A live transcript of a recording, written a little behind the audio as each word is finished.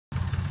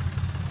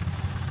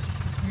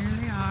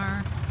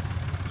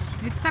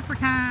It's supper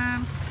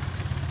time.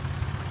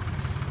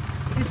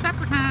 It's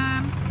supper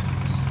time.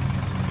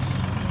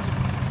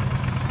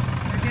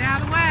 Better get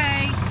out of the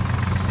way.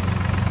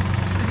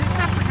 'Cause it's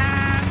supper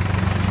time.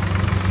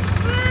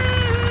 Woo!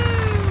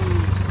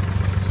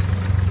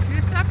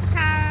 It's supper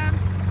time.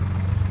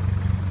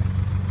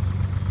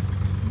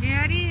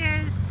 Yeah, it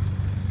is.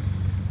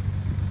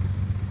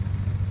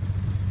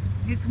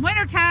 It's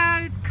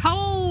wintertime. It's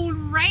cold,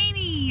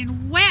 rainy,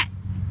 and wet.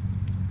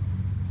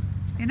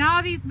 And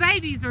all these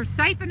babies are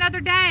safe another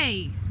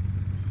day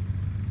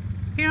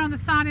here on the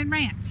Sonnen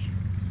Ranch.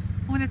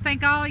 I want to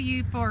thank all of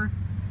you for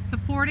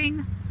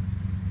supporting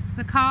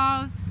the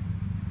cause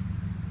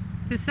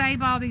to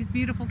save all these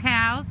beautiful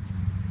cows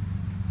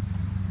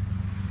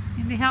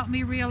and to help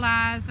me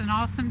realize an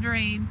awesome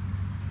dream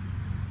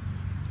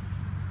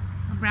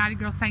of Rowdy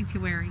Girl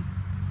Sanctuary.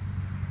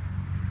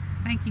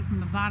 Thank you from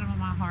the bottom of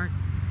my heart.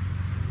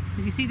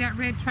 Did you see that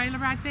red trailer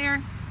right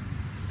there?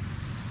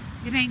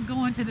 It ain't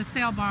going to the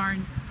sale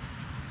barn.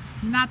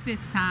 Not this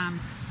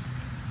time.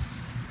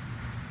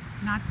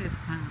 Not this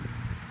time.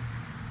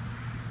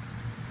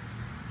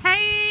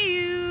 Hey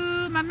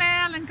you, my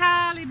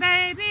melancholy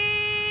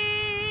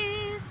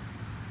babies.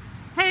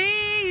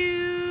 Hey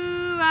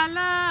you, I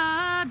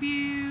love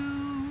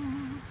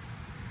you.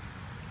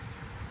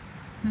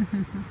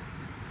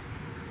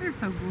 They're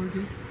so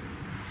gorgeous.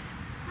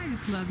 I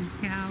just love these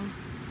cows.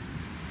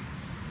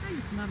 I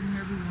just love them,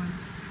 everyone.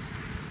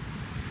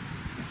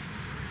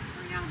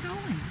 Where y'all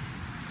going?